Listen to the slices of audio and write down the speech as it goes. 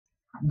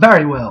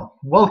Very well,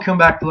 welcome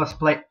back to Let's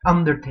Play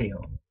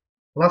Undertale.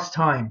 Last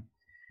time,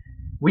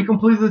 we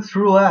completed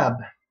through lab.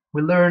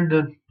 We learned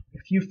a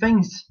few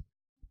things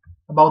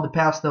about the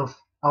past of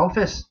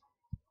Alphys,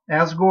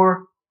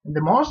 Asgore, and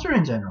the monster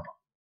in general.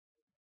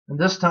 And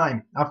this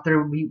time,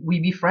 after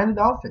we befriended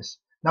Alphys,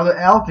 now that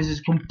Alphys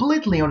is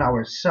completely on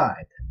our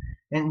side,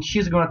 and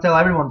she's gonna tell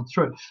everyone the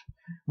truth,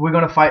 we're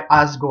gonna fight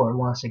Asgore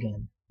once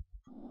again.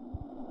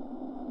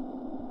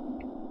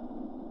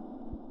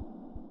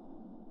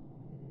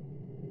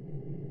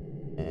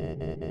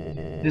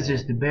 This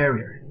is the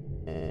barrier.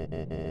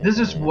 This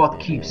is what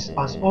keeps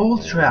us all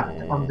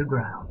trapped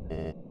underground.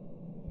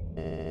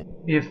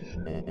 If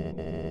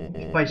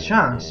by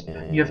chance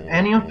you have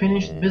any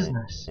unfinished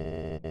business,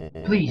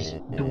 please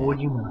do what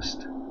you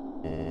must.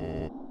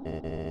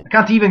 I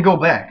can't even go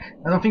back.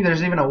 I don't think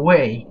there's even a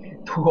way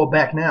to go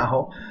back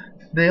now.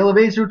 The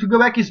elevator to go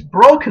back is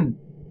broken.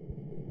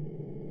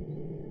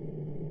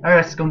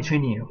 Let's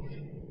continue.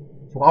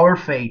 For our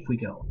fate we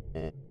go.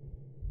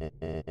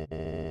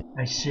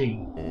 I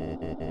see.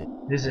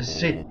 This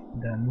is it,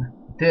 then.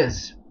 It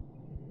is.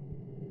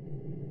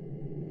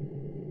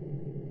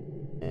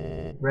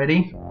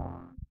 Ready?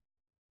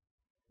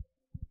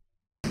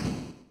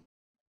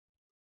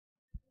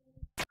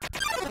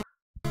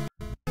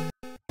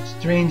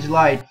 Strange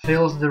light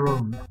fills the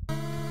room.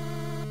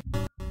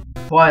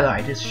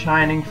 Twilight is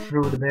shining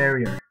through the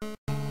barrier.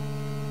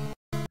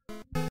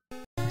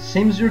 It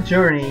seems your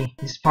journey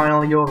is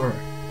finally over.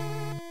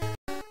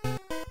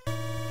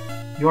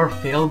 You're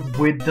filled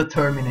with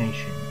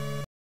determination.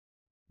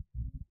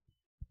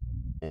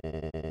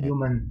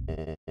 Human,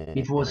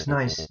 it was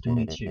nice to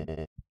meet you.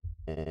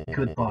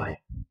 Goodbye.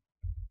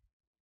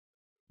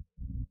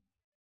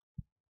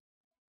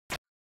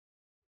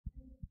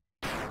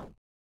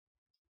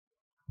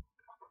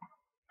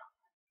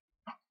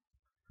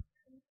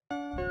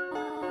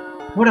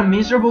 What a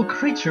miserable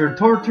creature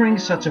torturing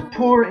such a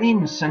poor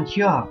innocent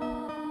child.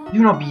 Do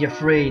not be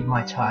afraid,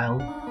 my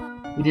child.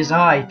 It is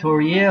I,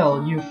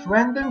 Toriel, your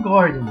friend and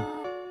guardian.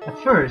 At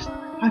first,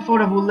 I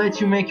thought I would let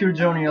you make your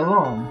journey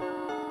alone,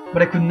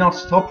 but I could not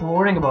stop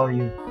worrying about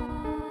you.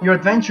 Your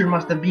adventure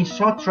must have been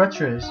so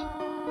treacherous,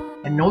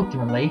 and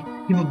ultimately,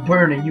 he would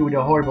burden you with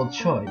a horrible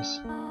choice.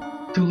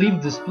 To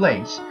leave this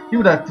place, you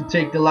would have to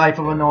take the life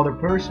of another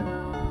person.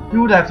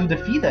 You would have to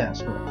defeat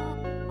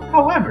Asgore.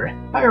 However,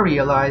 I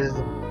realized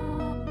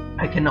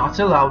I cannot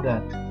allow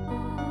that.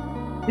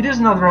 It is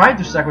not right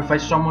to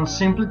sacrifice someone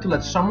simply to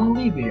let someone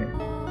live here.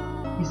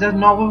 Is that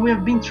not what we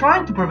have been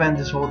trying to prevent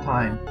this whole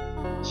time?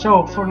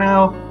 So, for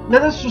now,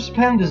 let us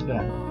suspend this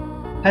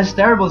battle. As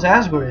terrible as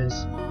Asgore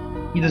is,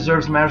 he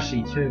deserves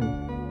mercy too.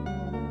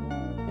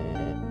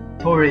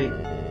 Tori,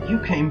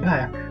 you came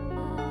back.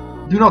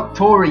 Do not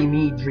Tori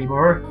me,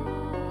 dreamer.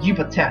 You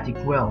pathetic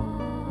well.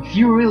 If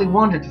you really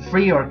wanted to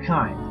free our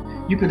kind,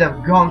 you could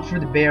have gone through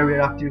the barrier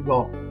after you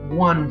got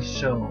one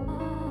soul.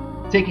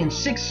 Taken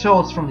 6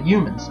 souls from the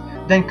humans,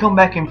 then come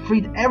back and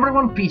freed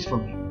everyone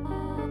peacefully.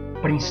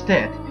 But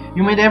instead,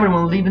 you made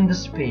everyone live in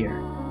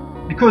despair,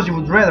 because you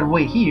would rather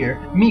wait here,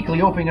 meekly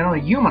hoping another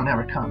human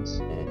never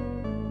comes.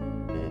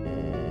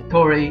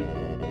 Tori,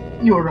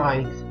 you're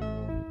right.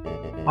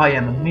 I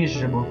am a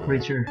miserable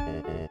creature.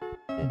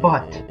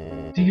 But,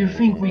 do you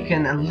think we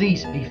can at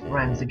least be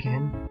friends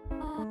again?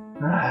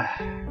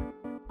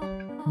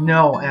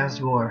 No,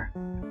 Asgore.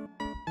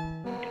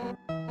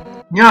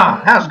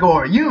 Yeah,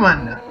 Asgore,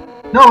 human!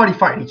 Nobody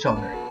fight each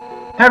other.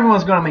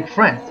 Everyone's gonna make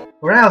friends,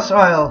 or else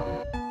hello,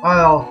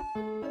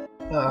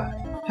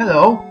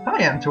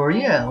 I am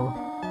Toriel.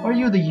 Are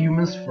you the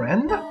human's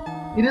friend?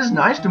 It is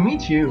nice to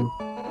meet you.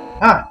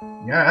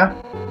 Yeah,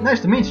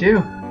 nice to meet you.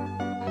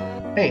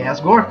 Hey,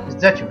 Asgore, is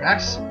that your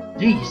ex?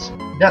 Jeez,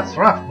 that's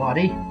rough,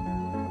 buddy.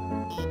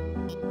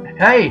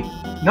 Hey,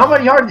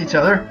 nobody hurt each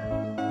other.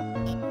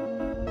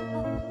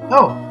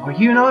 Oh, are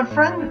you another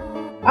friend?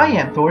 I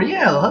am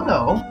Toriel,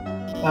 hello.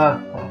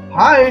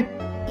 Hi.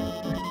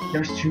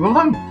 There's 2 of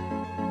them.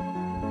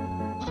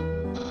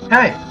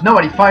 Hey,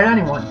 nobody fight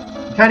anyone.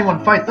 If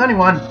anyone fights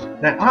anyone,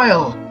 then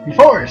I'll be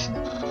forced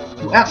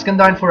to ask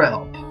Undyne for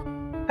help.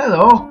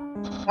 Hello.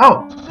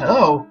 Oh,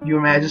 hello, your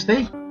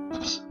majesty.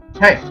 Psst.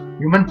 Hey,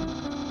 human.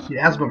 Did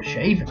Asgore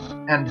shave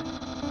and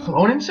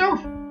clone himself?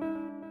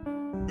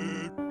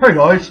 Hey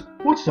guys,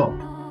 what's up?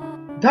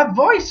 That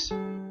voice?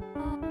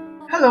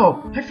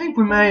 Hello, I think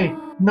we may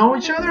know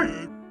each other.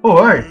 Oh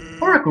hey,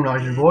 I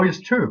recognize your voice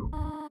too.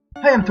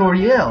 I am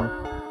Toriel.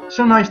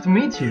 So nice to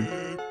meet you.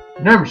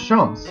 Name is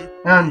Shams,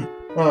 and,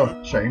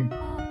 same.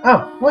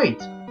 Oh, wait,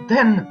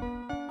 then...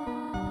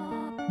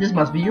 This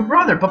must be your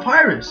brother,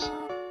 Papyrus.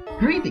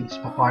 Greetings,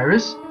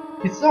 Papyrus.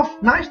 It's so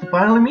nice to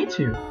finally meet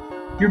you.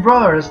 Your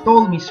brother has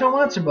told me so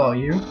much about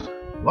you.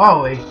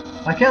 Wowie,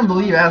 I can't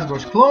believe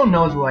Asgore's clone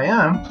knows who I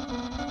am.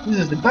 This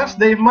is the best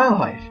day of my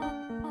life.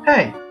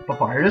 Hey,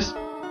 Papyrus,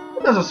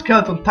 what does a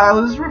skeleton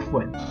tile this roof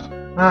with?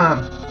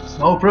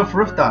 Snow-proof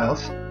roof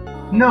tiles.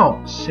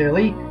 No,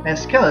 silly, a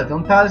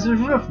skeleton tiles his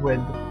roof with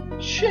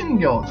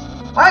shingles.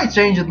 I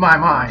changed my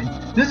mind.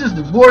 This is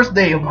the worst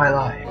day of my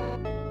life.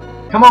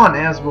 Come on,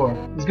 Asgore,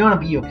 it's gonna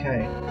be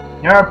okay.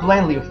 There are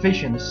plenty of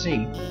fish in the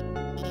sea.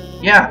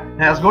 Yeah,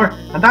 Asgore,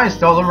 and that is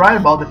totally right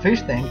about the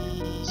fish thing.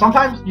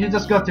 Sometimes you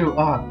just got to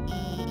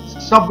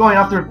stop going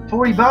after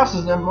 40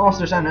 bosses and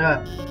monsters and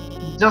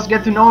just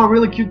get to know a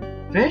really cute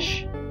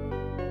fish.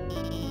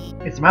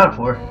 It's a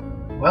metaphor.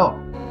 Well,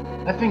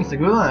 I think it's a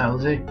good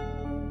analogy.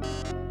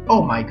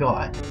 Oh my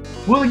god.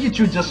 Will you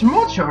two just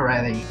mooch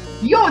already?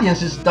 The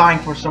audience is dying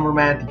for some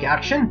romantic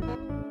action.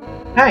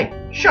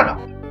 Hey, shut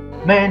up.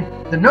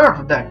 Man, the nerve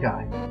of that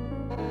guy.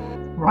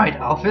 Right,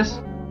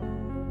 Alphys?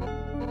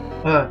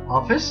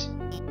 Alphys?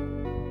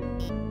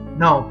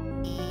 No,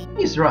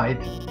 he's right.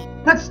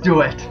 Let's do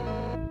it.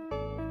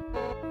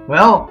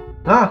 Well,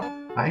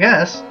 I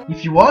guess,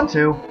 if you want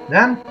to,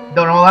 then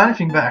don't hold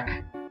anything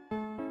back.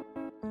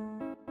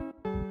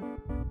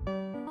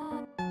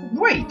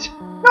 Wait,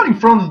 not in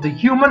front of the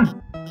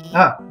human.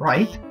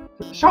 Right.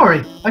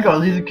 Sorry, I got a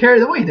little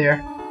carried away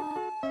there.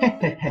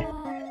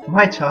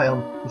 My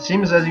child, it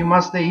seems as you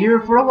must stay here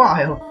for a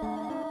while.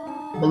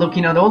 But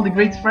looking at all the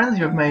great friends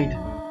you have made,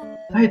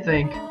 I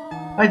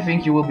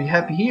think you will be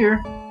happy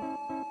here.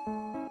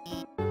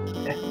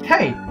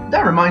 Hey,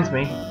 that reminds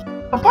me.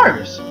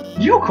 Papyrus,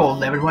 you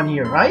called everyone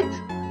here, right?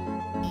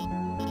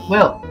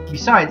 Well,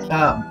 besides,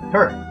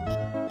 her.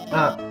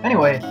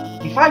 Anyway,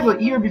 if I got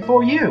here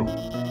before you,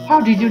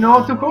 how did you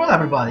know to call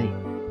everybody?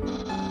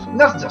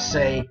 Let's just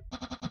say,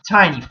 a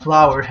tiny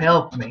flower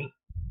helped me.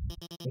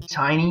 A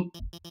tiny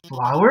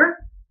flower?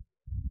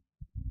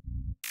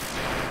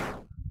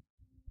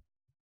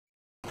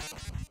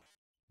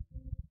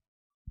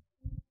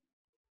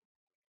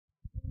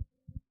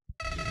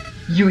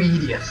 You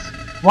idiots!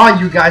 While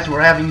you guys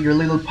were having your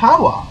little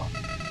powwow,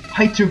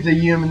 I took the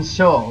human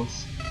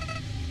souls.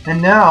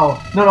 And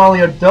now, not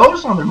only are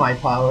those under my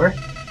power,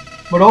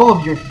 but all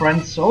of your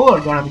friends' souls are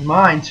gonna be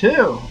mine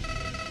too.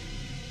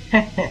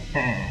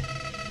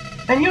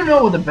 And you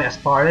know what the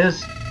best part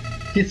is?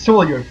 It's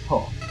all your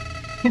fault.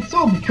 It's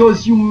all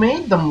because you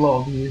made them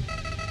love you.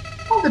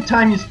 All the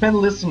time you spent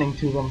listening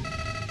to them,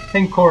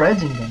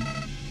 encouraging them,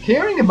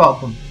 caring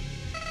about them.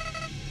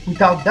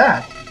 Without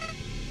that,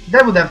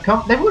 they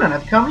wouldn't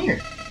have come here.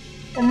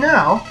 And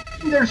now,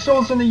 their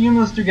souls and the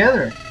humans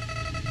together,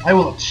 I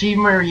will achieve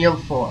my real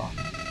form.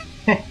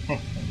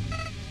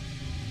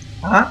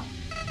 Huh?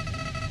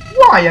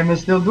 Why am I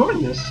still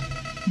doing this?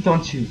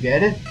 Don't you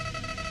get it?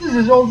 This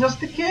is all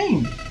just a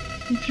game.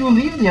 If you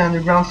leave the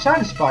underground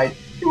satisfied,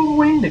 you will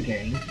win the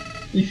game.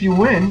 If you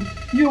win,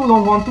 you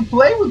don't want to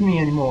play with me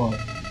anymore.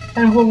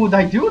 And what would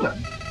I do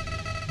then?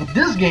 But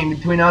this game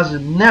between us will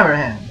never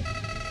end.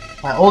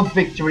 My old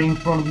victory in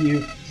front of you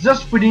is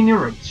just within your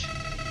reach.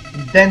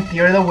 And then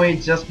tear it away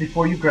just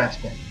before you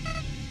grasp it.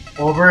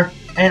 Over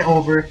and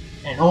over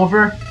and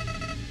over.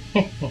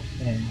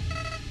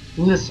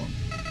 Listen.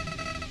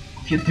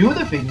 If you do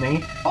defeat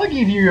me, I'll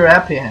give you your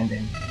happy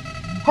ending.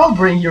 I'll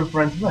bring your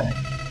friends back.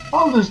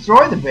 I'll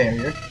destroy the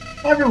barrier.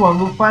 Everyone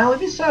will finally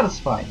be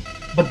satisfied.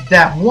 But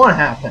that won't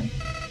happen.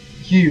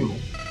 You.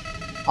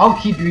 I'll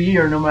keep you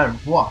here no matter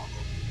what.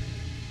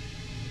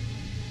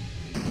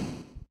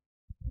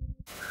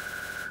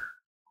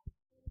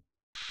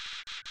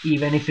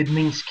 Even if it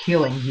means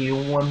killing you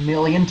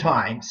 1,000,000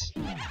 times.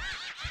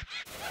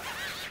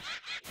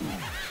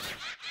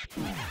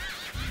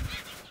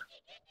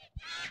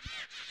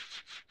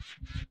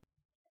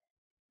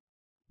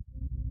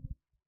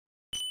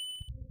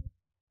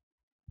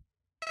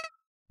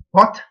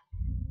 What?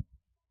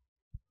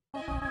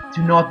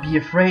 Do not be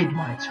afraid,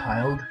 my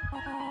child.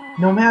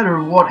 No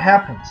matter what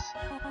happens,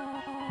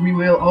 we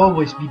will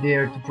always be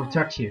there to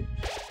protect you.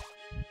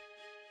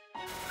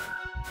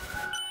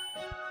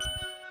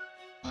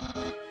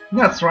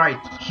 That's right,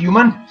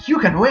 human, you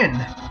can win.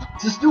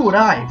 Just do what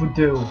I would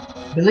do.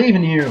 Believe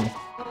in you.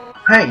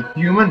 Hey,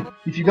 human,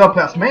 if you go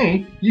past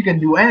me, you can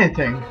do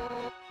anything.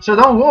 So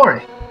don't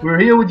worry, we're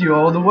here with you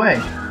all the way.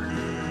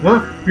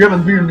 Huh? You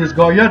haven't beaten this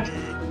guy yet?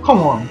 Come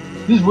on,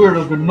 this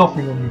weirdo's got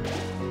nothing on you.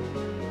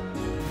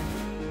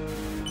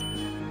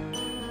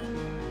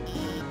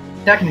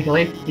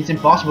 Technically, it's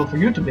impossible for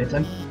you to beat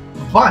him,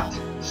 but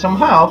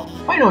somehow,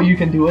 I know you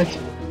can do it.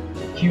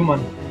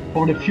 Human,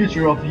 for the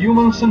future of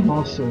humans and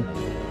monsters,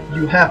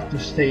 you have to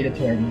stay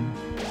determined.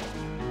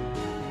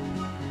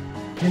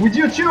 And with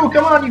you too,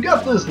 come on, you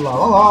got this, la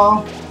la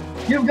la.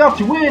 You've got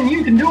to win,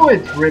 you can do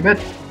it, Ribbit.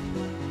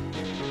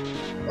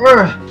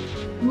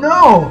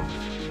 No!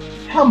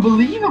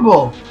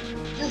 Unbelievable!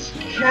 This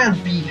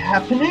can't be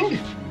happening!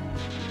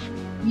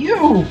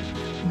 You!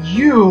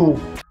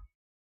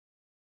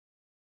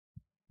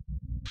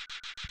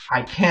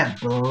 I can't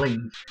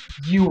believe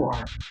you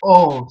are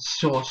all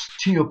so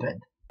stupid.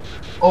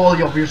 All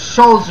of your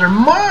souls are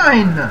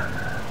mine!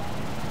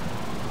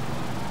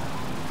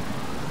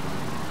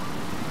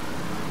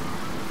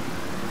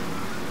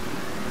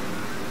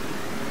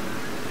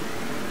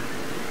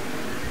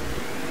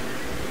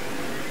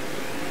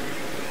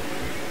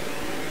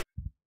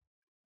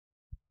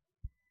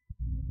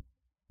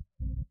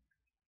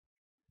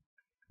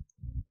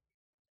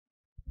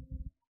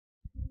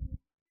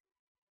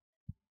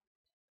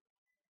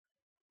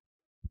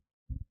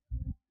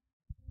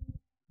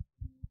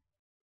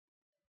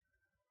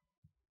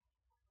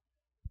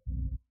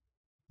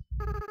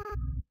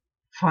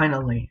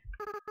 Finally.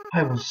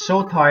 I was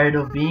so tired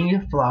of being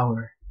a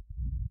flower.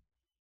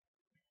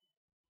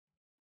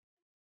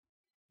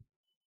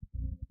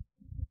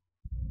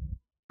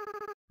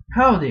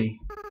 Howdy,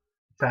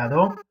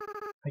 Fado.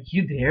 Are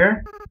you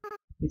there?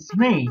 It's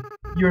me,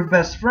 your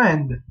best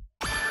friend.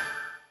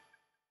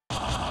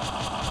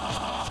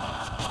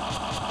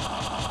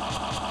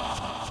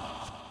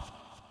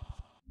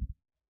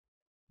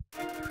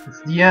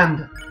 It's the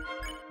end.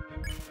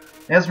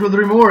 Asgore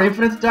Remore,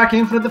 infinite attack,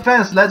 infinite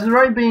defense,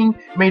 legendary being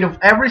made of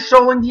every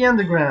soul in the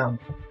underground.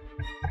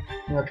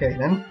 Okay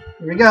then,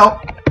 here we go.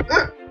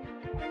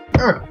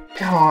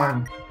 Come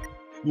on.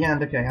 The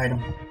end, okay,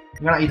 item.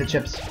 I'm gonna eat the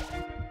chips.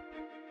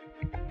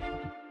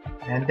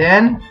 And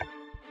then,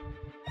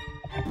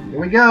 here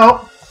we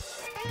go.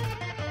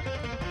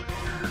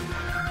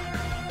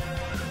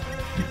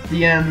 It's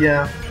the end,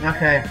 yeah.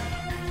 Okay.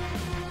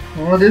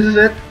 Well, this is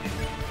it.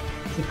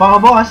 It's the final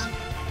boss.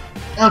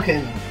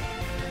 Okay then.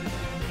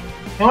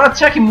 I want to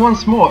check him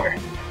once more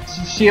to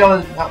see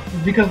how,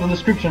 because the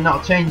description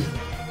now changed.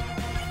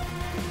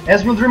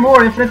 Asgore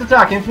Remore, infinite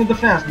attack, infinite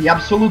defense, the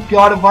absolute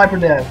god of Viper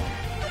Death.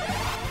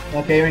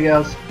 Okay, here he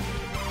goes.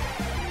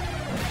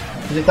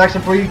 His attacks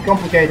are pretty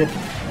complicated.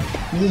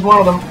 This is one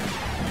of them.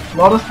 A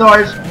lot of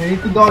stars, you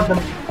need to dodge them.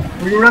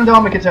 Pretty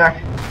randomic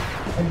attack.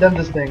 And then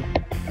this thing.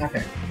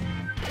 Okay.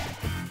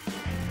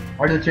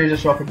 Or the Treasure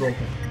Shocker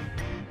Breaker.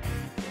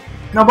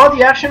 Now about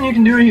the action you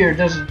can do here,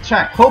 there's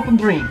attack, hope and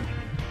dream.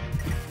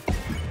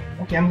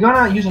 Okay, I'm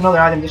gonna use another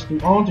item just to,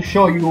 I want to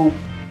show you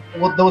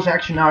what those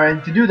actions are,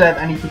 and to do that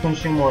I need to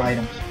consume more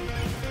items.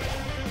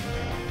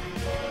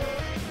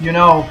 You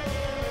know,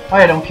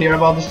 I don't care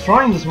about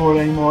destroying this world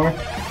anymore.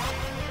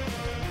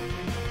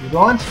 You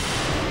don't?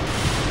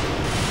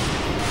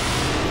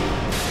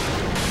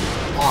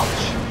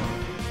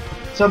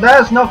 Ouch. So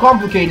that is not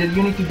complicated,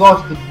 you need to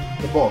dodge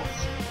the bolts.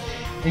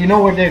 And you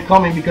know where they're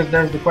coming because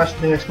there's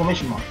the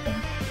exclamation mark thing.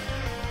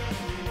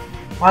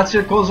 Add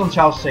circles on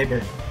Child's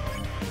Saber.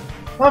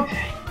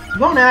 Okay, so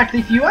don't act.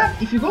 If you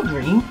go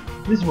dream,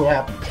 this is what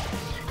happens.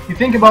 You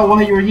think about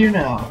why you're here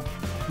now.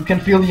 You can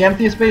feel the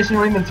empty space in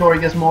your inventory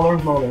get smaller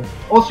and smaller.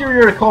 Also,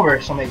 you recover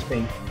some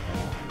HP.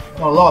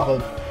 Not a lot,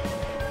 but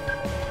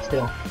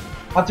still.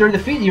 After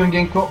defeat you and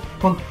gain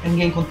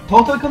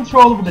total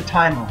control over the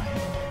timeline.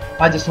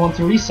 I just want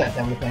to reset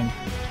everything.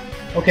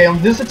 Okay, on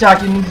this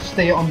attack you need to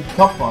stay on the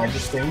top part,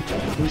 this thing.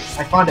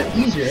 I find it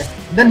easier.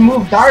 Then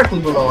move directly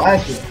below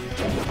Asgore.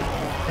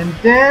 And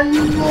then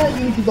you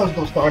need to dodge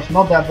those stars.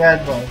 Not that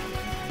bad, but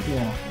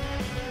yeah.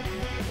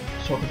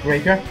 Circuit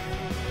Breaker.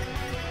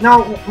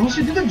 Now, once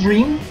you do the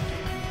dream,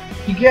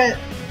 you get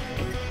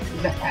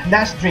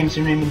last dreams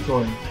in your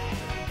inventory.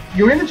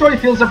 Your inventory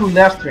fills up with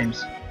last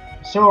dreams.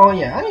 So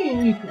yeah,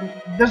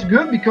 that's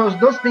good because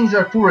those things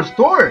are full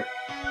restore.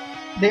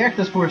 They act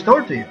as full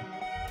restore to you.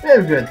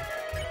 Very good.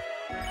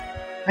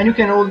 And you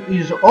can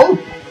use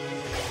hope.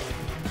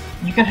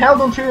 You can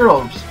hold on to your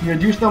hopes. You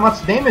reduce how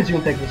much damage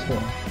you'll take this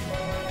turn.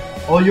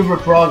 All your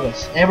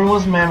progress,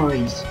 everyone's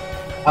memories.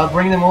 I'll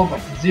bring them all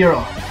back to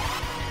 0.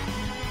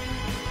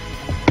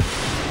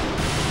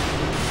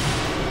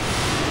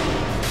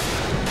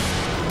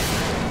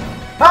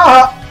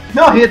 Haha!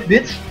 No hit,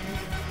 bitch!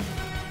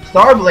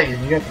 Star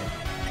blazing, okay.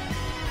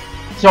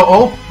 So,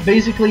 hope,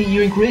 basically,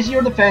 you increase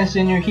your defense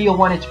and you heal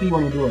 1 HP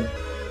when you do it.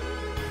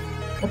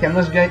 Okay, I'm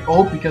just getting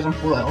hope because I'm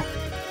full health.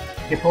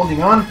 Keep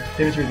holding on,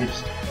 damage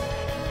reduced.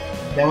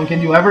 Then we can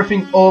do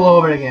everything all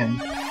over again.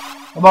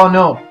 How about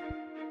no?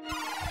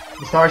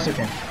 The stars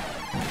okay.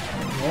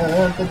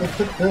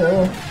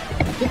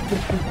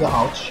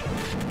 Ouch.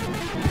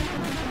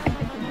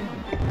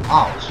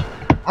 Ouch.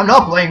 I'm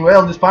not playing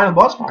well this final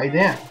boss fight,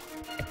 damn.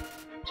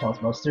 Child's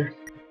Buster.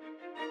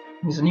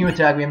 It's a new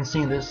attack, we haven't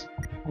seen this.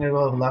 I'm gonna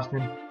go to the last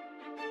room.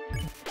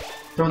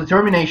 Through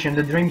determination,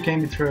 the dream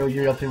came true,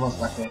 you're up to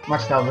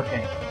maxed out,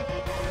 okay.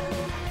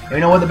 You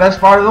know what the best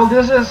part of all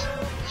this is?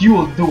 You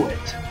will do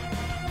it.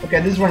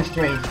 Okay, this one's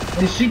strange.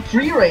 When you see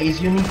 3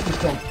 rays, you need to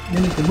stand. You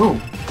need to move.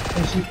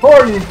 When you see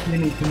 4, you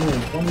need to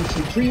move. When you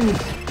see 3, you need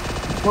to...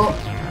 Well,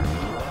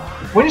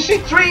 when you see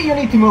 3, you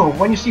need to move.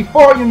 When you see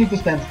 4, you need to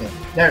stand still.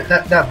 There,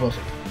 that was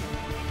it.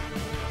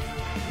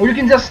 Or you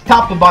can just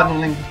tap the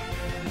button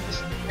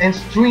and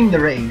stream the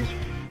rays.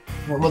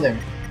 Well, whatever.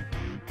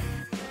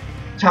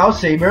 Child's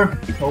Saber.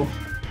 Hope.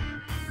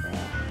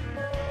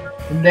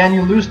 And then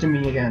you lose to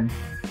me again.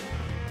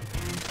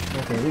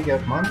 Okay, here we go,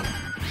 come on.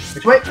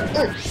 Which way?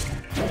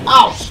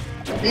 Ouch!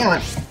 Damn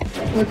it.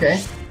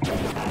 Okay.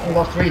 I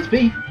lost 3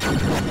 HP.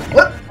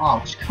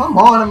 Ouch, come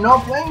on, I'm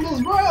not playing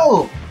this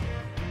well!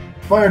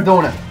 Fire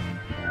Donut.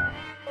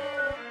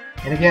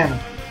 And again.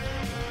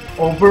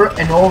 Over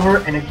and over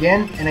and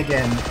again and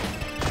again.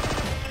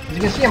 As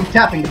you can see, I'm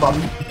tapping the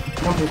button.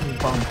 Not perfectly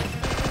fine.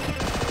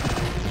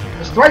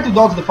 Just try to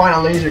dodge the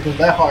final laser because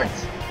that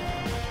hurts.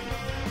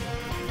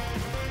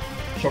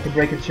 Shocker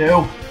Breaker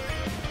 2.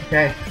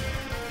 Okay.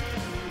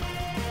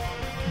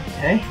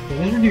 Okay,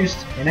 damage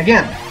reduced. And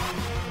again.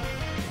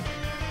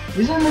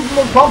 This is a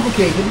little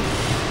complicated.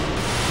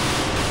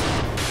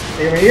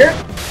 Stay right here.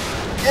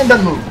 And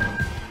then move.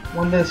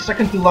 When the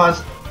second to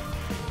last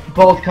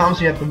bolt comes,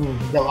 you have to move.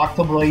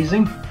 Galacta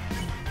Blazing.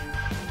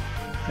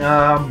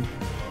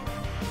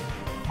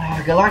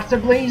 Galacta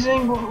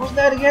Blazing, what was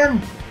that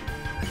again?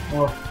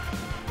 Oh.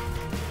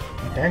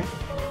 Okay.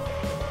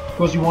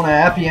 Because you want a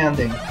happy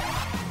ending.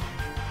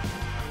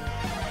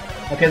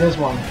 Okay, this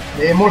one.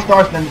 More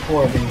stars than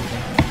before, basically.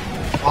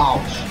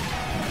 Ouch.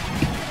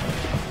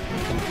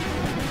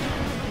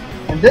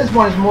 And this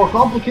one is more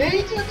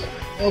complicated.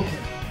 Okay.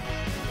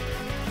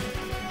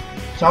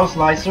 South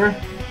Slicer.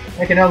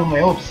 I can handle my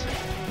hopes.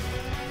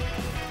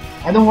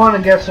 I don't want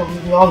to get a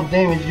lot of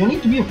damage. You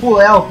need to be a full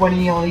health when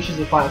he unleashes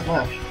the final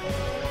smash.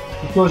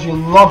 Because you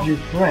love your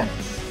friends.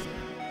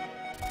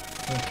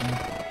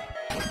 Okay.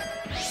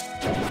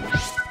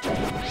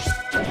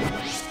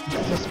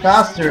 It's just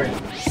faster,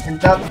 and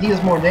that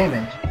deals more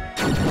damage.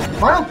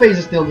 Final phase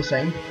is still the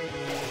same.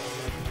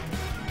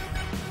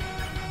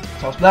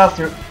 South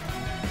Blaster.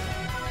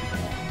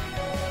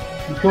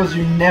 Because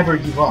you never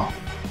give up.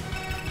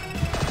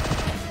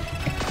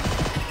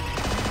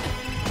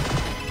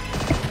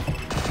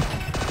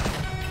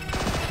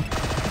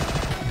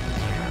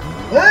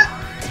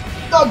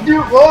 Oh,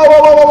 dude!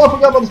 Whoa, I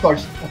forgot about the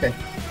stars. Okay.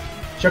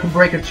 Chuck and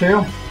Breaker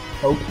 2.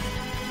 Hope.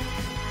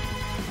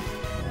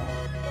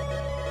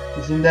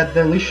 Isn't that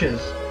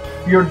delicious?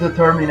 Pure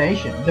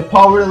determination. The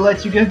power that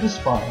lets you get this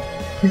far.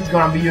 It's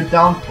gonna be your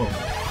downfall.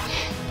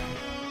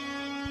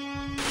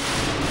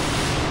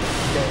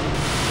 Okay.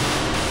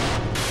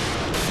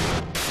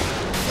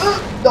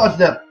 Dodge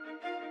that.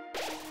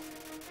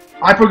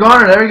 I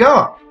forgot it. There we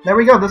go. There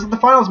we go. This is the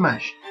final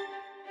smash.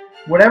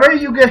 Whenever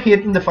you get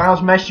hit in the final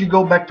smash, you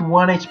go back to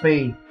 1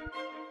 HP.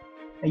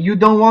 And you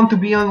don't want to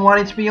be on 1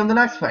 HP on the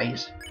next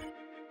phase.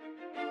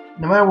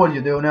 No matter what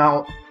you do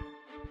now,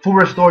 to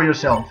restore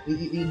yourself.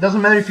 It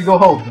doesn't matter if you go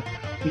hold.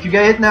 If you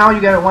get hit now,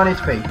 you get a 1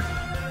 HP.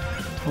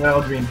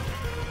 Well, dream.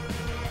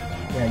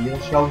 Yeah, you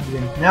don't struggle to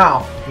dream.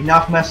 Now,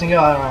 enough messing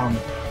around.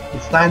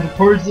 It's time to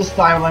purge this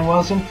timeline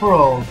once and for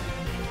all.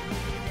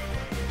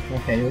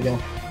 Okay, here we go.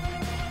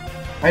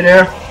 Hi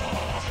there.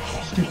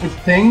 Stupid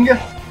thing.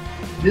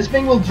 This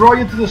thing will draw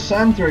you to the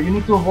center. You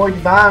need to avoid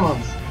the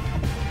diamonds.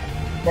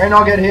 Try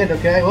not get hit,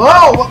 okay?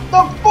 Whoa! What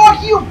the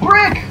fuck, you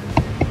prick!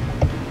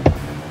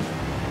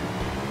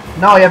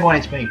 Now you have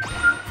 1 HP.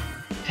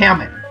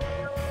 Damn it.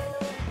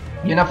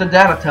 Even after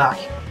that attack,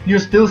 you're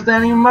still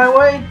standing in my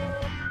way?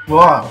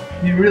 Wow,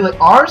 you really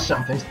are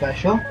something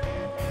special.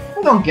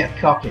 Well, don't get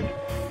cocky.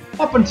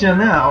 Up until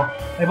now,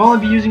 I've only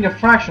been using a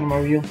fraction of my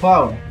real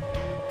power.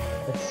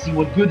 Let's see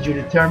what good your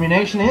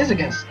determination is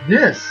against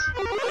this.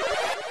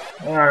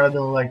 I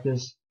don't like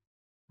this.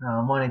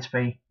 1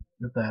 HP.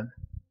 It's bad.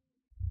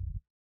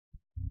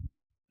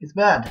 It's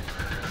bad.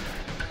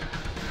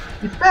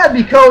 It's bad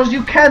because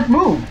you can't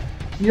move.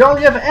 You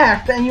only have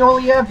Act and you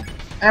only have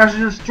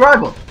Asgore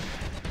Struggle.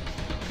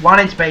 1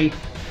 HP.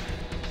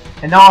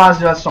 And now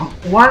Asgore has some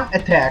 1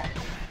 attack.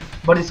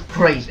 But it's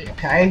crazy,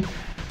 okay?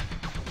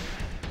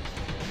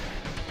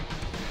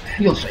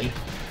 You'll see.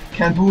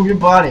 Can't move your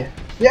body.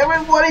 Yeah,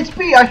 with 1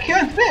 HP, I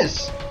can't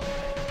miss.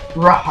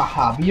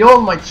 Rahaha,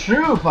 beyond my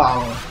true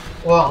power.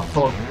 Oh,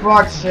 for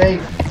fuck's sake.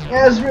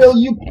 Asgore,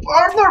 you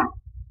partner!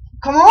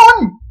 Come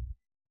on!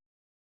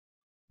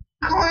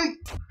 Come on!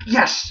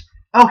 Yes!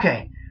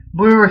 Okay,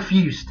 we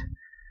refused.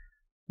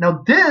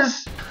 Now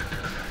this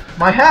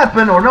might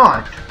happen or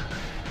not.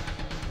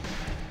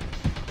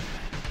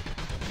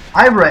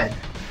 I read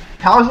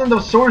thousands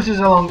of sources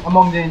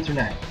among the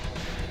internet.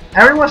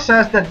 Everyone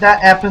says that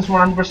happens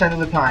 100% of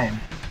the time.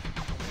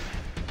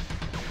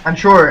 I'm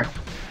sure.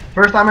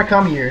 First time I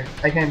came here,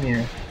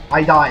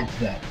 I died to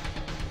that.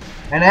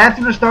 And I had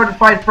to restart the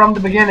fight from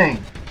the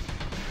beginning.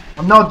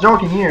 I'm not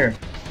joking here.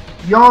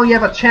 You only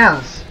have a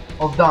chance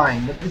of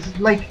dying, but it's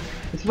like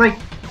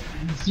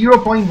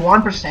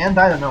 0.1%,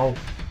 I don't know.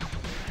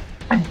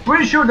 I'm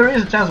pretty sure there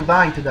is a chance of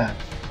dying to that.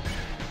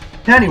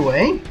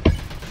 Anyway,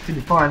 should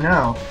be fine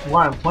now.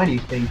 120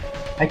 speed.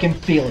 I can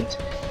feel it.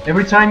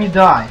 Every time you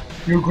die,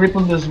 your grip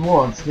on the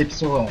sword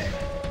slips away.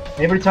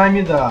 Every time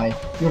you die,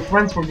 your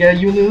friends forget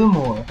you a little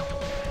more.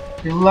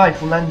 Your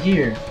life will end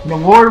here, in a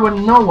world where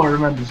no one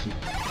remembers you.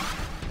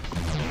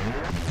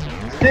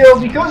 Still,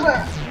 because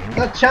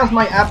that chance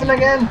might happen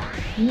again.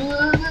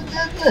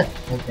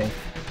 Okay.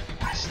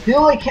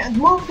 Still, I can't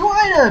move 2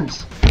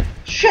 items.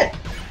 Shit.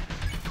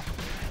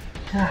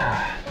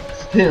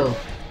 Still,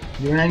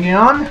 you're hanging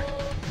on?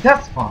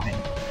 That's fine.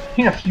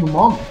 In a few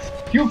moments,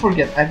 you'll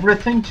forget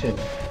everything too.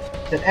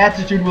 That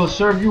attitude will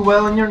serve you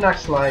well in your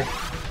next life.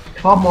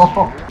 Come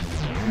on.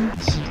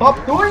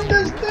 Stop doing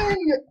this thing.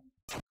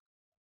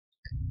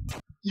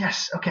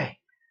 Yes, okay.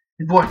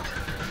 It worked.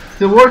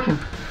 Still working.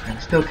 And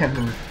I still can't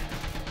move.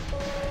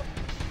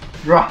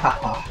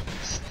 Rahaha.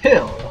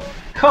 Still.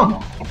 Come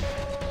on.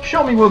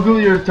 Show me what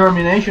good your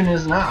determination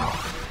is now.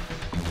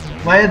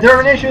 My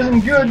determination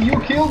isn't good. You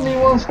killed me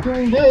once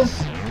doing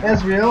this.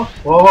 That's real.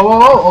 Whoa, whoa, whoa,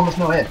 whoa. Almost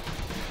no hit.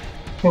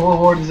 The World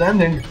War is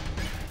ending.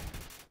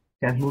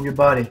 Can't move your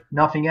body.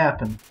 Nothing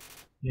happened.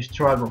 You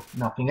struggle.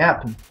 Nothing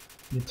happened.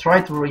 You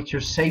tried to reach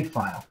your save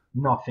file.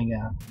 Nothing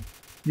happened.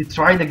 You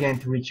tried again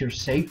to reach your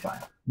save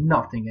file.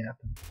 Nothing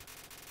happened.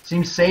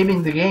 Seems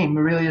saving the game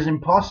really is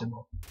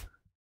impossible.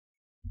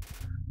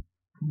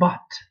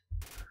 But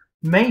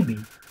maybe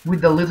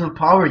with the little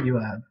power you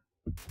have,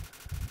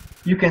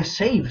 you can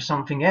save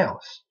something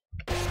else.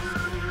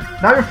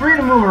 Now you're free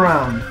to move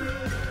around.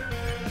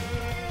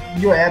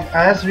 You're at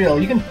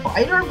Asriel. You can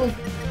fight her, but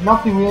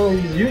nothing really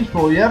is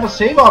useful. You have a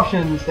save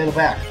option instead of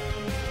act.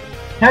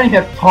 And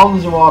you have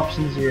tons of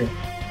options here.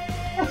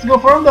 Let's go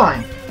for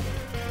Undyne.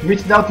 You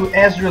reached out to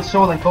Asriel's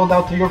soul and called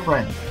out to your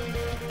friends.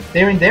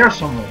 They're in there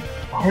somewhere,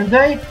 aren't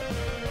they?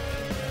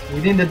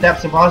 Within the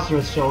depths of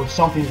Asriel's soul,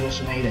 something's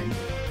resonating.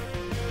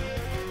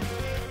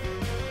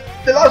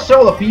 The lost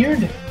soul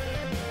appeared.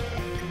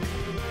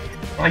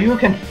 Now you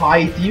can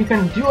fight, you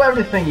can do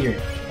everything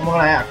here. I'm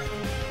gonna act,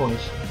 of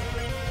course.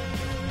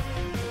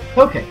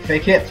 Okay,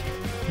 fake it.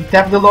 You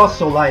tap the lost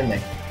soul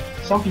lightly.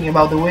 Something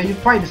about the way you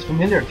fight is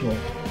familiar to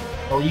it.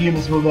 All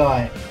humans will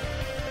die.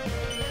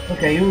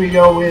 Okay, here we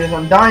go with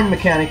an Undyne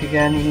mechanic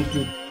again. You need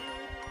to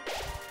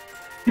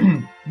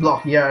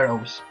block the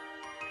arrows.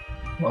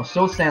 Lost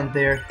soul stands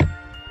there.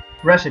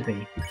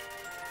 Recipe.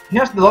 He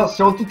asked the lost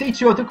soul to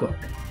teach you how to cook.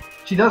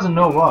 She doesn't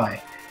know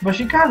why, but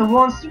she kinda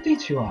wants to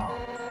teach you how.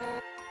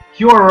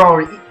 You are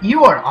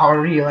our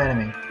real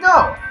enemy.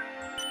 No!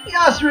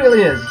 Yes,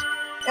 really is.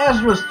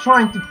 Ezra's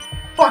trying to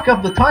fuck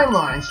up the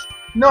timelines,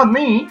 not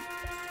me.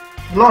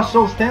 The lost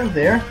soul stands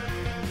there.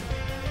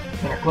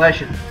 And I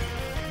clash it.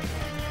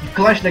 You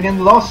clashed against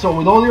the lost soul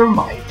with all your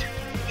might.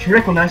 She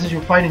recognizes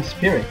your fighting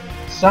spirit.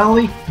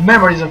 Suddenly,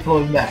 memories are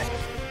flowing back.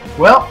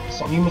 Well,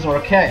 some humans are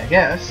okay, I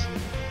guess.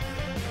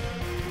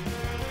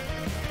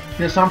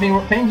 There's something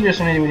faintly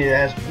resonating with it,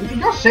 Asgore. If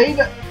you go save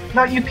it,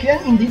 now you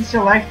can indeed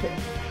select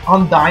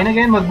Undyne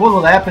again, but what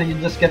will happen? You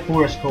just get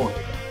poor score.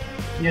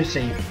 You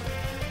see,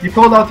 you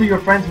called out to your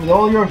friends with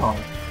all your heart.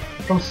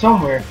 From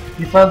somewhere,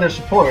 you felt their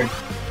support.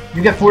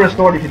 You get poor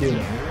score if you do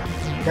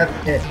that.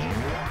 That's it.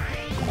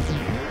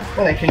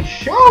 But I can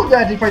show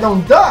that if I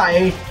don't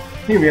die.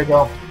 Here we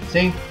go.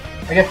 See,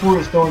 I get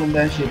poor score and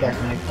then she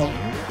attacks me. Oh,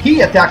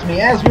 he attacks me.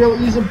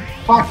 Asriel is a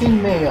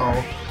fucking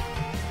male.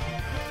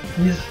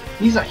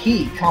 He's a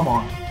he. Come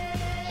on.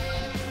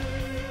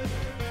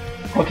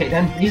 Okay,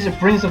 then he's a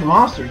prince of the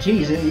monster.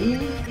 Jeez,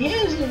 he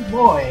is a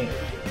boy.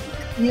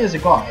 He is a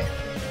guy.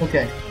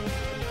 Okay.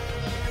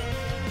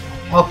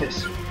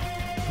 Elphys.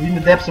 Within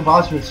the depths of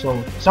Asriel's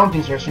soul,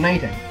 something's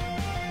resonating.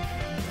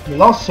 The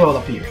lost soul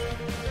appeared.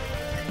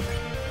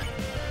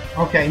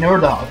 Okay, no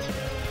doubt.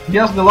 He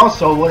asked the lost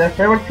soul what her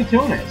favorite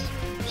cartoon is.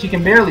 She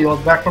can barely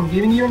hold back from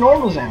giving you an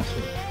enormous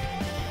answer.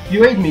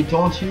 You hate me,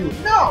 don't you?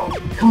 No!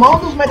 Come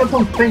on, those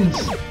megaton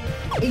things!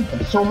 I hate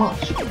them so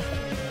much.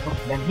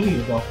 Okay, then here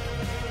you go.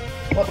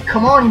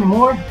 Come on, even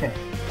more? Okay.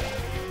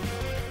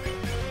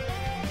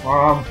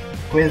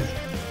 Quiz.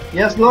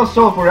 Yes, the lost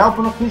soul for help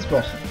on a quiz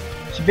question.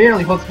 She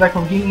barely holds back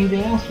from giving you the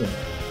answer.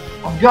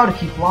 I've got to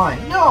keep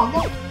lying. No,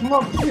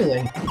 not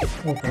really.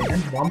 Okay,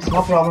 then, that's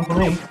no problem for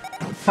me.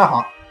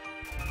 Haha.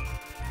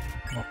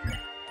 Okay.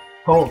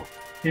 Cole.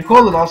 You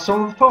call the lost soul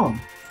on the phone.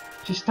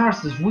 She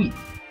starts to weep.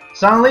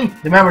 Suddenly,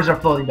 the memories are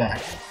floating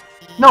back.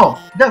 No,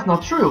 that's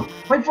not true.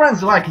 My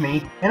friends like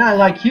me, and I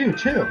like you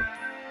too.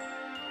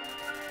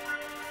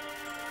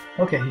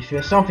 Okay, he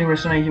feels something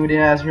resonating within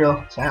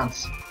Asriel.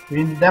 Sounds.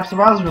 Within the depths of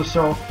Asriel's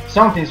soul,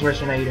 something's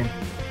resonating.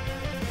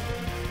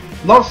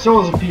 Lost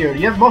souls appeared.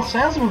 You have both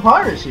sense and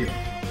virus here.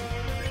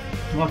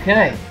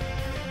 Okay.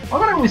 I'm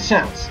gonna with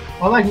sense.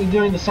 I like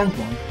doing the sense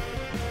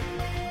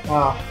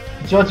one.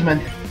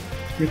 Judgment.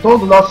 You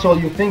told the lost soul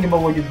you think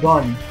about what you've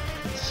done.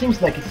 It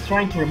seems like it's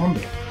trying to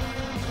remember.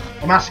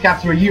 I must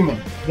capture a human.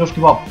 Just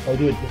give up. I'll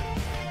do it.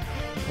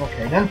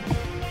 Okay then.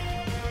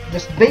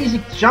 Just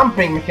basic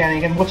jumping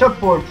mechanic, and watch out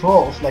for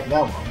trolls like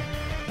that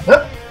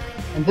one.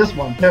 And this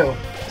one too.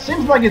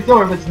 Seems like it's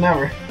over, but it's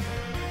never.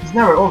 It's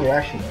never over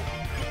actually.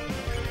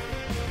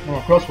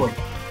 Crossword.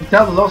 You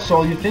tell the lost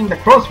soul you think the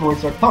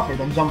crosswords are tougher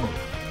than jumble.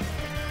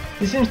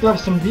 He seems to have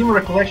some dim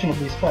recollection of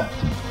these facts.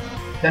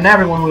 Then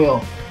everyone will,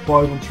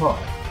 before I even try.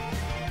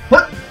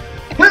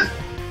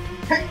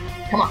 Hey,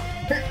 come on.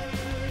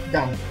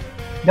 Done it.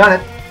 Done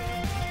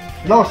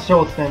it. Lost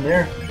soul stand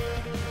there.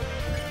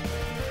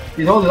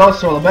 He told the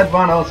lost soul about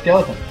Van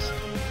skeletons.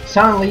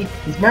 Suddenly,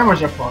 his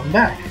memories are falling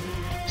back.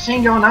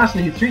 Seeing how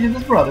nicely he treated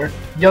his brother,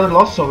 the other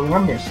lost soul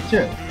remembers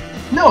too.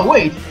 No,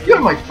 wait! You're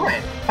my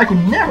friend! I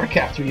could never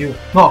capture you!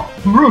 No,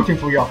 I'm rooting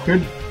for you,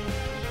 kid!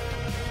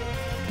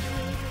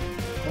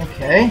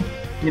 Okay,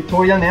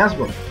 Victoria and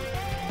Asgore.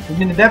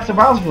 Within the depths of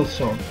Asgore's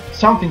soul,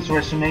 something's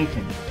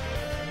resonating.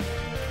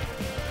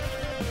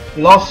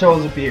 The lost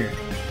souls appeared.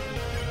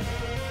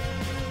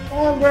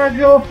 I'm gonna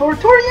go for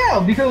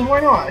Toriel, because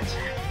why not?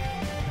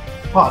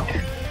 Fuck.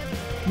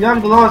 You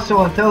have the lost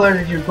soul and tell her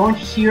that you're going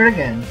to see her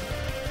again.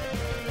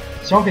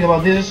 Something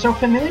about this is so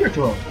familiar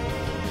to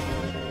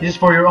her. This is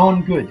for your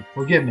own good.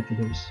 Forgive me for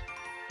this.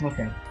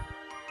 Okay.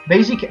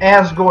 Basic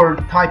Asgore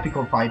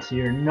typical fights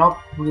here, not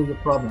really the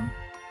problem.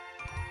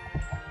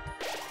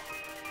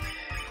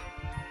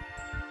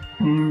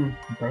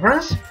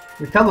 Preference?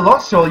 You tell the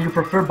lost soul you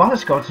prefer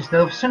butterscotch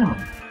instead of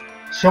cinnamon.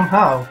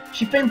 Somehow,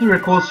 she faintly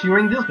recalls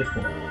hearing this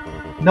before.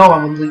 No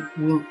one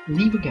will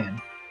leave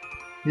again.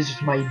 This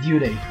is my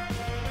duty.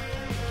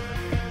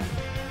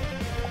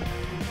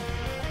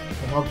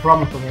 No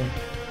problem for me.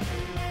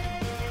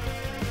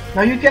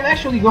 Now you can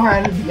actually go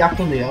ahead and be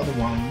after the other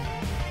one.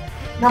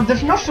 Now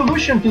there's no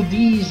solution to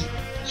these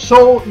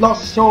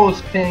lost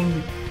souls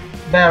thing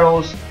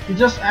barrels. You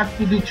just have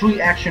to do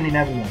 3 action in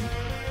every one.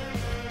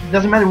 It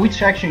doesn't matter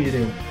which action you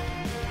do,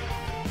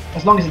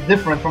 as long as it's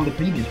different from the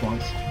previous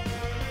ones.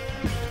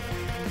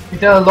 You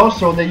tell a lost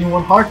soul that you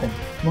won't hurt them,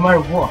 no matter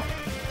what.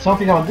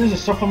 Something about this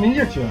is so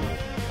familiar to him.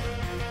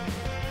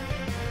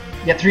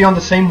 Yeah, 3 on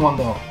the same one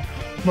though,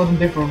 not in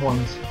different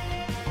ones.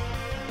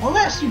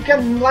 Unless you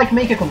can, like,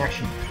 make a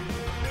connection.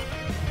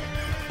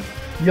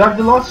 You have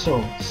the lost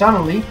soul.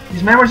 Suddenly,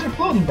 these memories are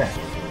floating back.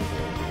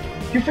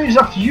 Your fate is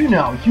up to you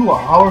now. You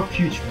are our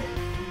future.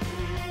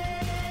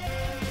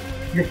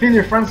 You feel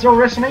your friend's soul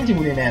resonating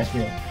within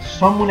Asgore.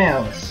 Someone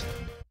else.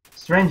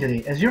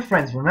 Strangely, as your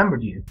friends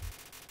remembered you,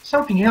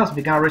 something else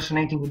began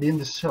resonating within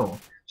the soul,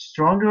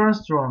 stronger and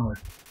stronger.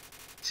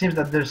 It seems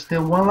that there's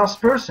still one last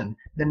person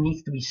that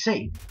needs to be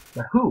saved.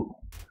 But who?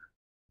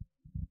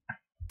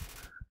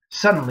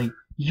 Suddenly,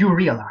 you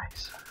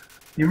realize.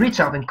 You reach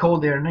out and call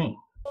their name.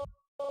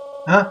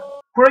 Huh?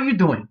 What are you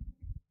doing?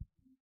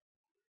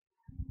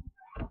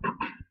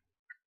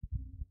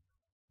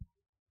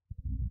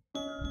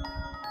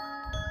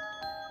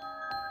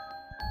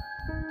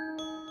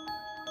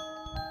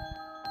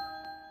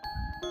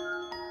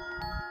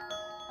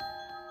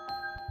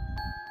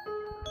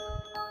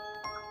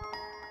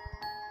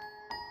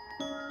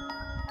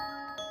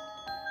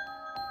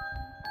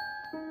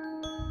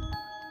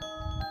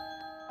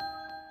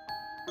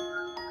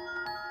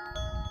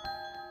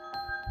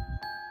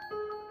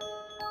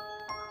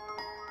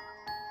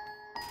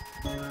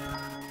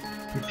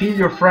 You feel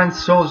your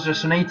friend's souls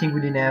resonating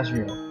within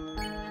Asriel.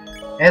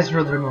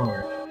 Asriel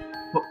remembered.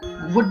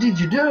 What did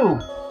you do?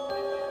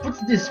 What's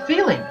this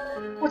feeling?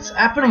 What's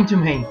happening to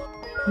me?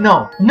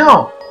 No,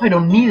 no! I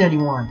don't need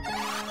anyone!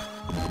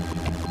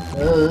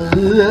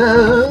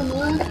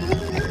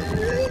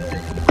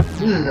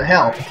 This is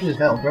hell. This is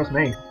hell, trust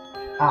me.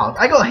 Ow,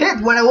 I got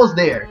hit when I was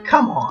there!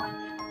 Come on!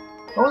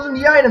 I was in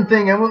the item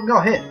thing and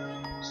got hit.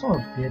 Son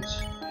of a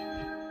bitch.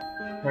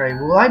 Alright,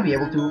 will I be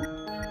able to...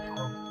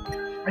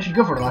 I should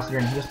go for the last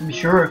round, just to be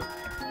sure.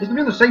 Just to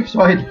be on the safe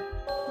side.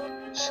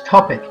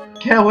 Stop it.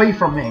 Get away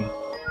from me.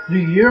 Do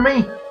you hear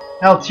me?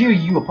 I'll tear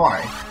you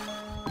apart.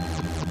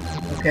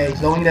 Okay,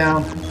 slowing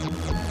down.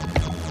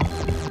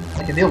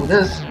 I can deal with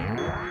this.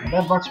 Not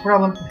that much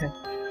problem. Okay.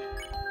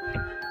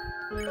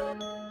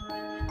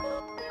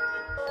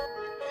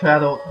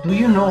 Fado, do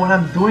you know when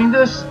I'm doing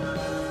this?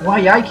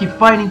 Why I keep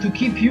fighting to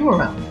keep you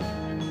around?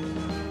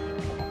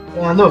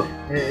 Look,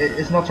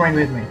 it's not trying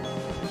with me.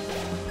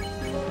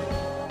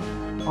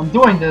 I'm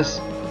doing this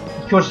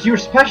because you're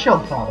special,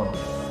 Fado.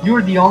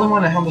 You're the only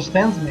one that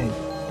understands me.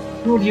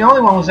 You're the only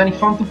one who's any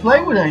fun to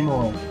play with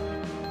anymore.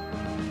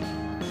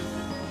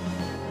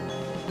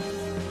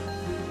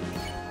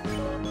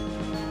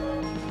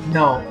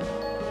 No,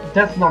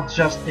 that's not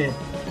just it.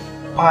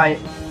 I'm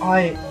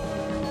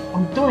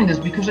doing this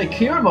because I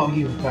care about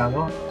you,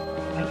 Fado.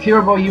 I care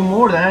about you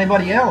more than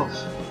anybody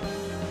else.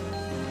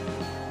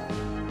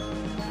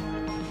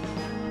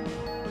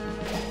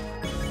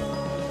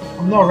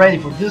 I'm not ready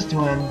for this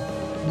to end.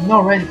 I'm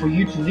not ready for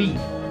you to leave.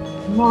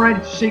 I'm not ready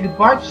to say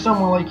goodbye to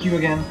someone like you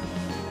again.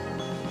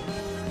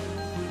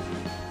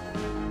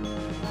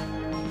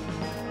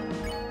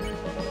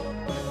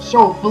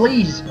 So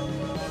please,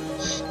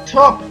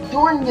 stop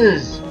doing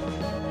this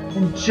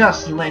and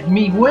just let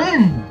me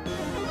win.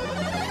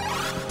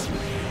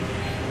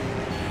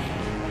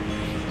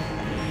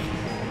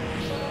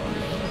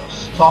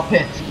 Stop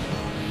it.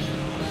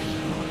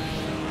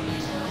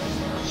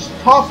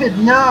 Stop it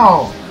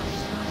now.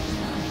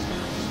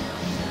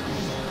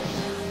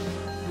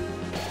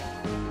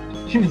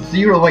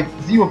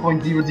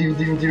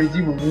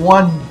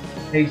 0.00001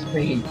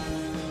 HP.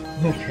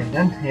 Okay,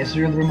 then here's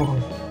your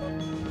remote.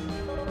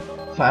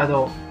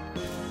 Fado.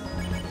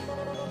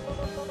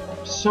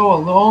 I'm so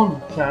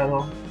alone,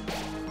 Fado.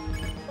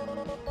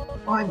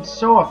 I'm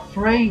so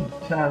afraid,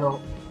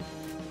 Fado.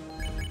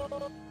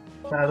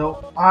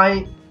 Fado,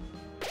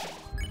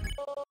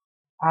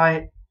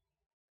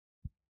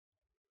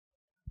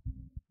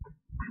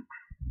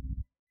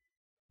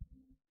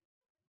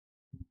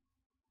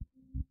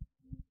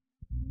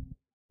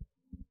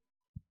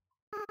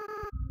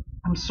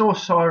 I'm so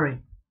sorry.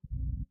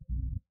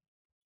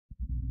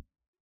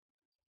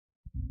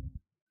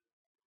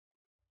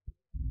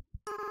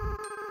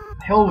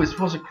 I always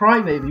was a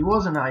crybaby,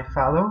 wasn't I,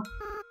 Fado?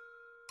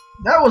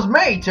 That was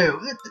me too.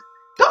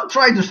 Don't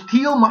try to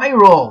steal my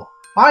role.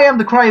 I am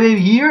the crybaby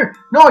here,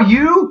 not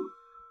you.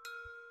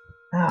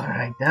 All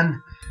right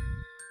then.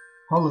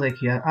 I'll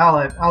let you have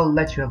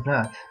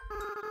that.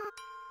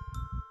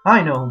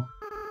 I know.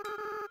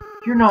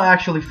 You're not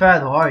actually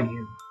Fado, are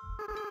you?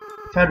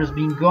 Fado's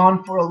been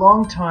gone for a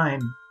long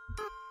time.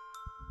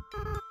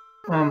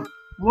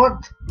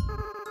 What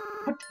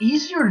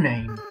is your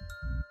name?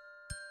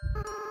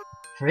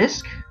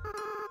 Frisk?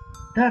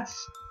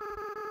 That's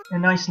a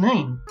nice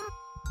name.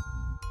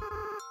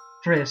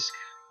 Frisk.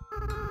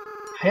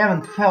 I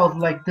haven't felt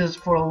like this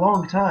for a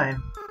long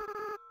time.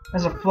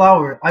 As a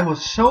flower, I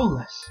was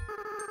soulless.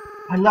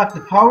 I lacked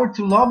the power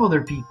to love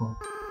other people.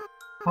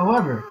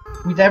 However,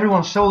 with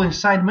everyone's soul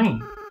inside me,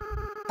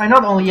 I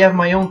not only have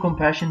my own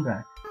compassion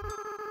back,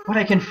 but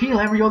I can feel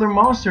every other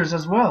monster's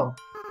as well.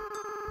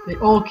 They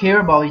all care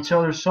about each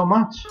other so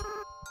much.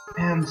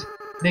 And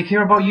they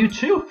care about you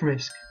too,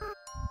 Frisk.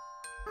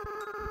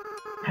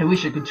 I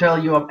wish I could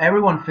tell you how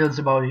everyone feels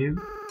about you.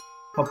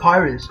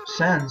 Papyrus,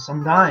 Sans,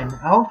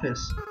 Undyne,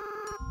 Alphys,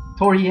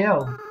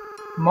 Toriel.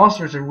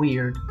 Monsters are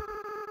weird.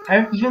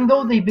 Even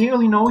though they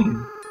barely know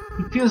you,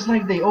 it feels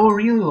like they all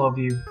really love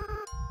you.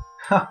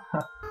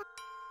 Haha.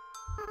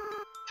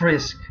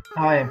 Frisk,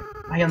 I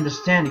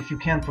understand if you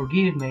can't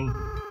forgive me.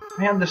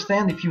 I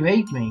understand if you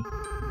hate me.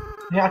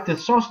 I acted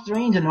so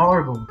strange and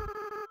horrible.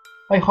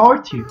 I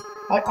hurt you.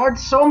 I hurt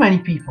so many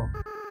people.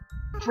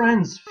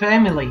 Friends,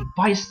 family,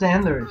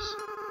 bystanders.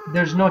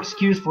 There's no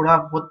excuse for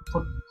that.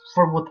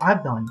 For what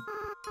I've done.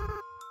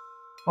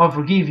 I'll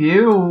forgive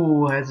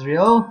you,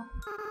 Ezreal.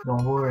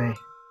 Don't worry.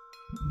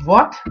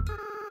 What?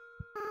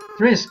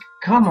 Frisk,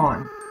 come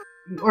on.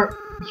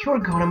 You're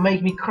gonna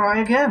make me cry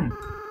again.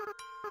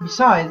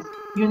 Besides,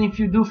 even if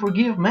you do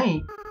forgive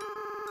me,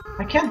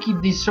 I can't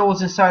keep these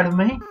souls inside of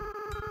me.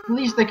 The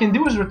least I can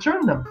do is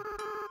return them.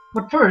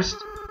 But first,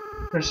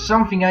 there's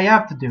something I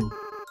have to do.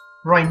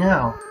 Right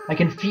now, I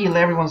can feel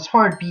everyone's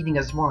heart beating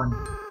as one.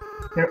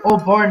 They're all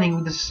burning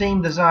with the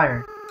same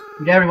desire,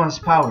 with everyone's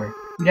power,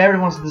 with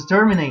everyone's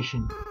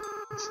determination.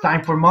 It's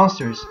time for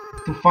monsters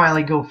to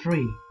finally go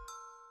free.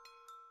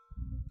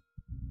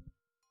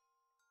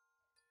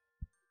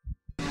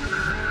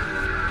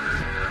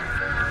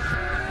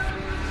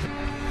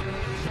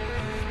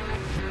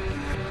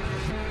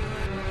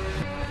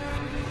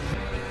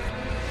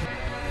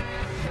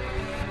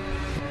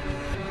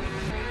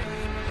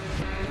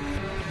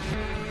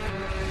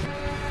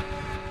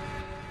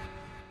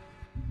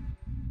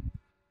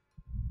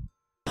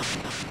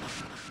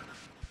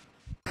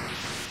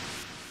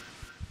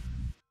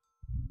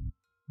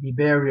 The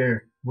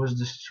barrier was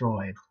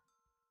destroyed.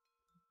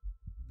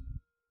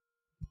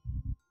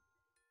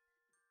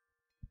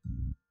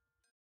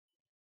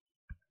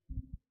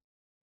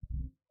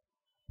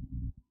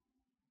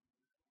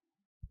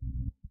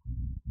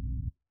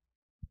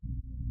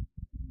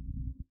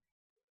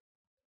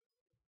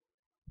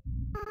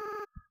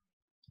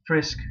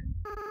 Frisk,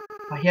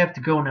 I have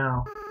to go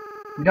now.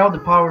 Without the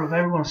power of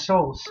everyone's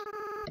souls,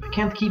 I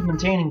can't keep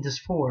maintaining this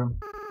form.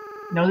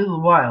 In a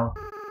little while,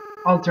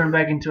 I'll turn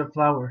back into a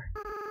flower.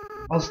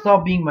 I'll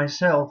stop being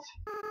myself.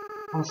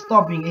 I'll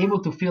stop being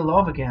able to feel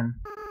love again.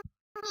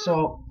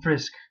 So,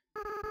 Frisk,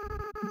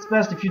 it's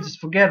best if you just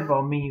forget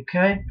about me,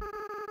 okay?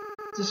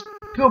 Just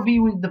go be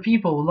with the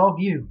people who love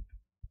you.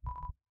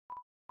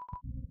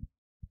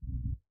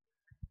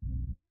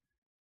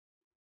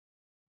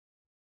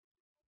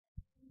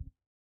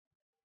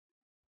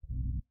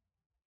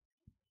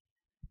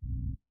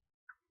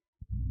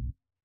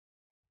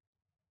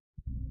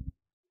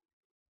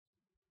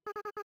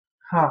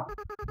 Ha,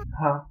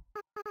 ha.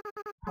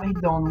 I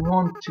don't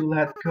want to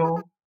let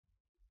go.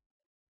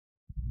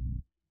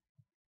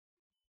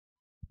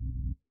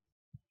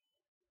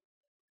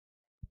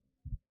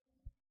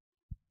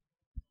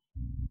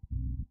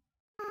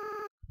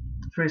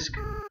 Frisk,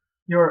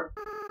 you're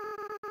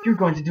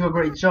going to do a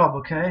great job,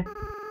 okay?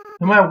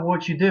 No matter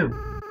what you do,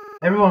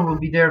 everyone will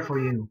be there for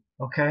you,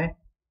 okay?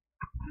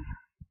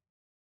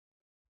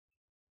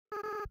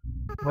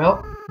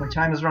 Well, my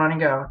time is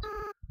running out.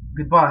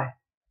 Goodbye.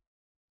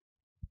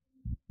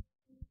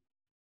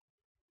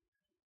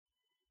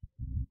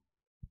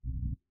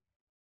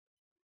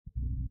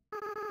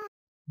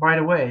 By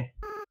the way,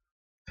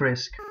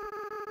 Frisk,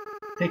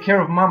 take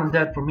care of Mom and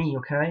Dad for me,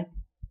 okay?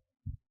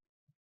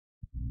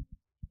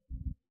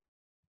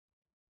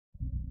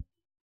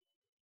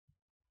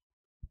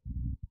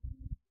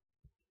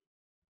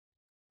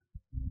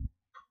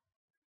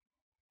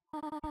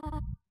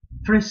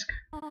 Frisk,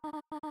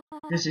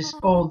 this is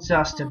all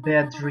just a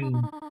bad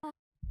dream.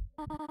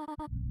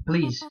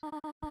 Please,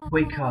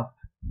 wake up.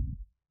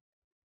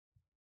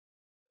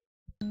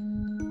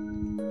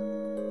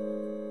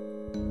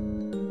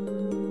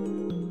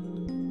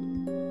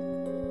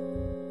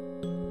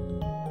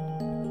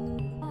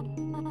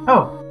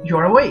 Oh,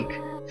 you're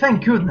awake.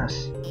 Thank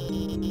goodness.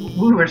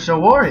 We were so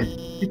worried.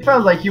 It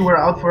felt like you were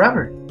out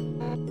forever.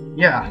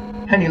 Yeah,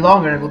 any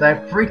longer and I would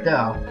have freaked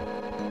out.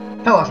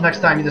 Tell us next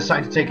time you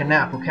decide to take a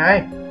nap,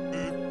 okay?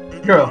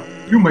 Girl,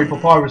 you made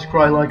Papyrus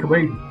cry like a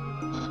baby.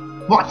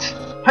 What?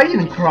 I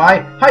didn't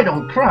cry. I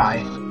don't cry.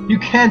 You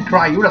can't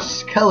cry. You're a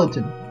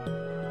skeleton.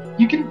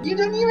 You don't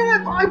even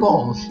have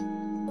eyeballs.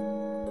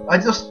 I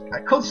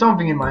caught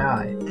something in my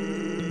eye.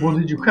 What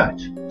did you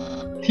catch?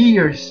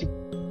 Tears.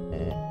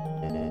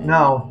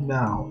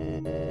 Now.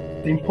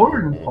 The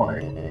important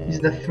part is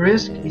that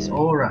Frisk is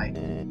alright.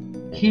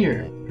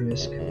 Here,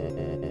 Frisk.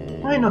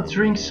 Why not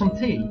drink some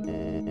tea?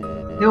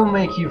 It'll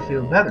make you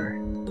feel better.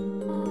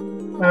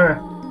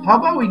 How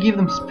about we give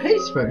them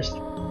space first?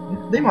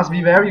 They must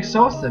be very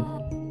exhausted.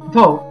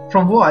 Though,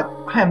 from what,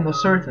 I am not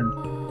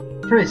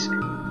certain. Frisk,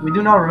 we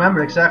do not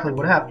remember exactly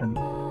what happened.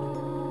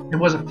 It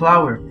was a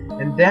flower,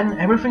 and then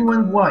everything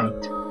went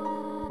white.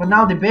 But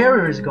now the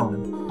barrier is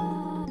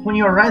gone. When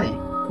you are ready,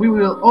 we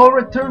will all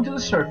return to the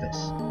surface.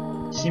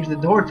 It seems the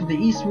door to the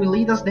east will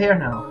lead us there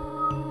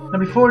now. But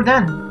before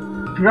then,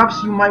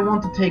 perhaps you might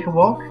want to take a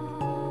walk?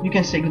 You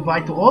can say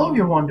goodbye to all of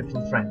your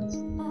wonderful friends.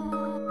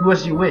 Do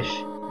as you wish.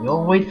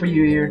 We'll wait for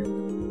you here.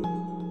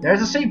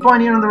 There's a save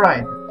point here on the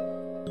right.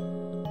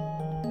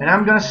 And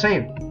I'm gonna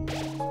save.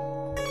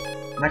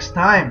 Next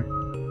time,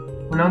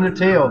 on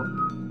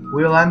Undertale,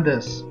 we'll end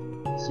this.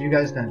 See you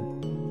guys then.